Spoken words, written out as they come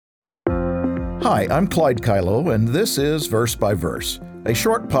Hi, I'm Clyde Kylo, and this is Verse by Verse, a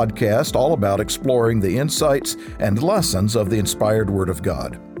short podcast all about exploring the insights and lessons of the inspired Word of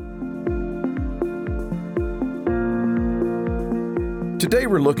God. Today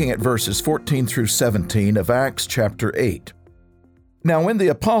we're looking at verses 14 through 17 of Acts chapter 8. Now when the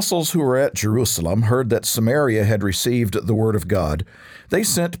apostles who were at Jerusalem heard that Samaria had received the Word of God, they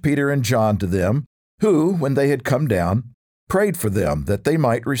sent Peter and John to them, who, when they had come down, prayed for them that they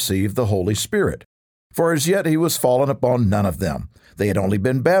might receive the Holy Spirit. For as yet he was fallen upon none of them. They had only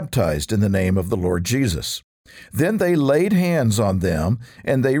been baptized in the name of the Lord Jesus. Then they laid hands on them,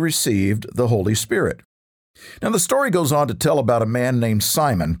 and they received the Holy Spirit. Now the story goes on to tell about a man named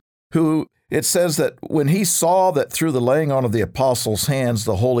Simon, who it says that when he saw that through the laying on of the apostles' hands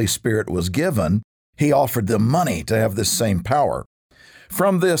the Holy Spirit was given, he offered them money to have this same power.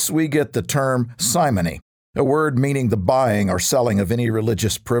 From this we get the term simony, a word meaning the buying or selling of any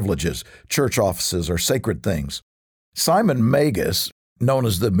religious privileges, church offices, or sacred things. Simon Magus, known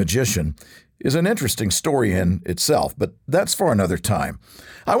as the magician, is an interesting story in itself, but that's for another time.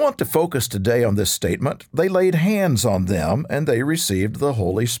 I want to focus today on this statement: they laid hands on them and they received the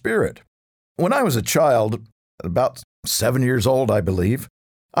Holy Spirit. When I was a child, about 7 years old, I believe,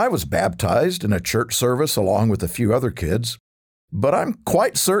 I was baptized in a church service along with a few other kids, but I'm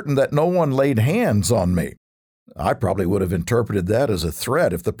quite certain that no one laid hands on me. I probably would have interpreted that as a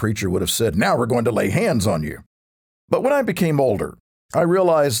threat if the preacher would have said, "Now we're going to lay hands on you." But when I became older, I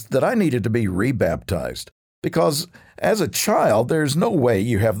realized that I needed to be rebaptized because as a child, there's no way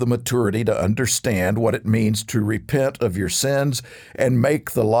you have the maturity to understand what it means to repent of your sins and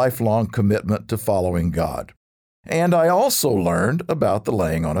make the lifelong commitment to following God. And I also learned about the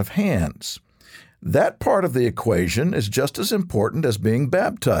laying on of hands. That part of the equation is just as important as being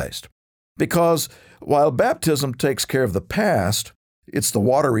baptized, because while baptism takes care of the past, it's the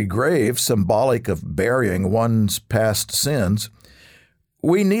watery grave symbolic of burying one's past sins.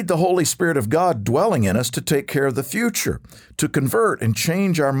 We need the Holy Spirit of God dwelling in us to take care of the future, to convert and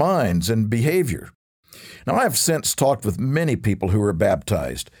change our minds and behavior. Now, I have since talked with many people who were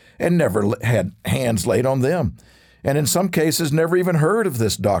baptized and never had hands laid on them, and in some cases never even heard of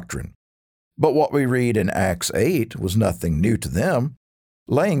this doctrine. But what we read in Acts 8 was nothing new to them.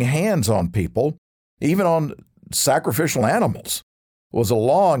 Laying hands on people, even on sacrificial animals, was a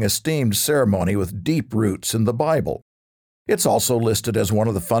long-esteemed ceremony with deep roots in the Bible. It's also listed as one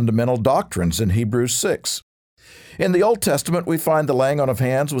of the fundamental doctrines in Hebrews 6. In the Old Testament, we find the laying on of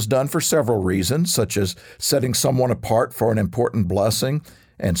hands was done for several reasons, such as setting someone apart for an important blessing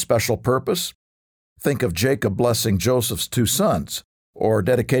and special purpose. Think of Jacob blessing Joseph's 2 sons, or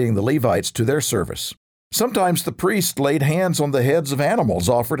dedicating the Levites to their service. Sometimes the priest laid hands on the heads of animals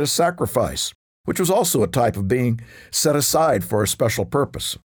offered as sacrifice, which was also a type of being set aside for a special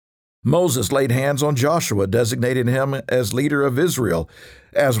purpose. Moses laid hands on Joshua, designating him as leader of Israel,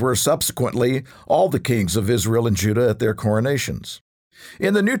 as were subsequently all the kings of Israel and Judah at their coronations.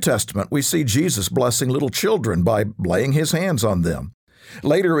 In the New Testament, we see Jesus blessing little children by laying his hands on them.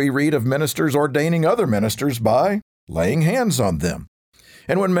 Later, we read of ministers ordaining other ministers by laying hands on them.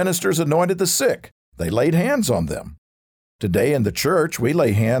 And when ministers anointed the sick, they laid hands on them. Today in the church, we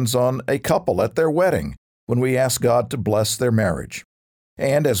lay hands on a couple at their wedding when we ask God to bless their marriage.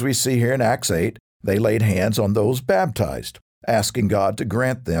 And as we see here in Acts 8, they laid hands on those baptized, asking God to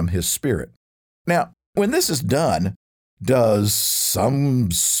grant them His Spirit. Now, when this is done, does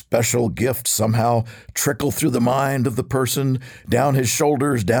some special gift somehow trickle through the mind of the person, down his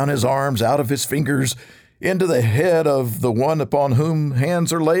shoulders, down his arms, out of his fingers, into the head of the one upon whom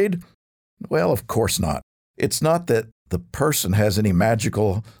hands are laid? Well, of course not. It's not that the person has any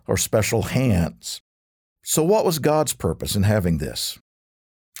magical or special hands. So what was God's purpose in having this?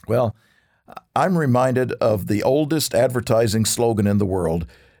 Well, I'm reminded of the oldest advertising slogan in the world,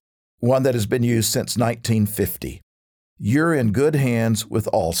 one that has been used since 1950. You're in good hands with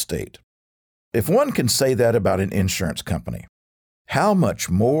Allstate. If one can say that about an insurance company, how much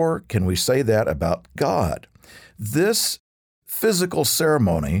more can we say that about God? This physical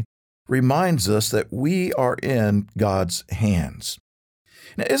ceremony reminds us that we are in God's hands.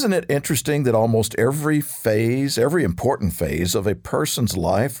 Now, isn't it interesting that almost every important phase of a person's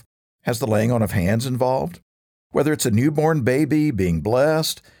life has the laying on of hands involved? Whether it's a newborn baby being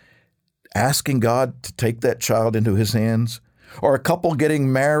blessed, asking God to take that child into His hands, or a couple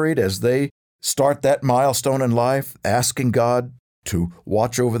getting married as they start that milestone in life, asking God to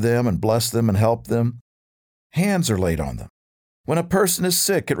watch over them and bless them and help them, hands are laid on them. When a person is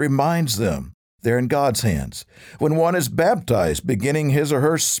sick, it reminds them they're in God's hands. When one is baptized, beginning his or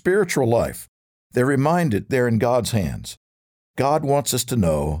her spiritual life, they're reminded they're in God's hands. God wants us to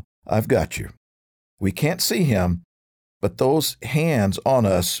know, I've got you. We can't see Him, but those hands on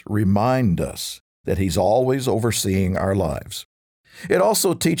us remind us that He's always overseeing our lives. It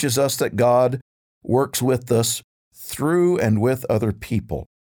also teaches us that God works with us through and with other people.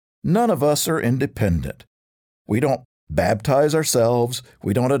 None of us are independent. We don't baptize ourselves,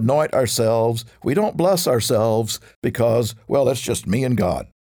 we don't anoint ourselves, we don't bless ourselves because, well, it's just me and God.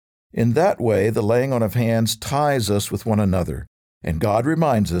 In that way, the laying on of hands ties us with one another, and God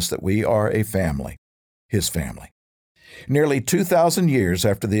reminds us that we are a family, His family. Nearly 2,000 years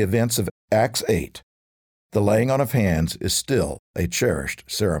after the events of Acts 8, the laying on of hands is still a cherished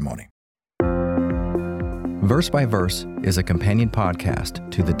ceremony. Verse by Verse is a companion podcast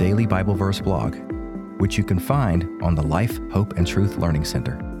to the Daily Bible Verse blog, which you can find on the Life, Hope, and Truth Learning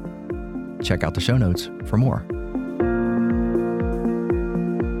Center. Check out the show notes for more.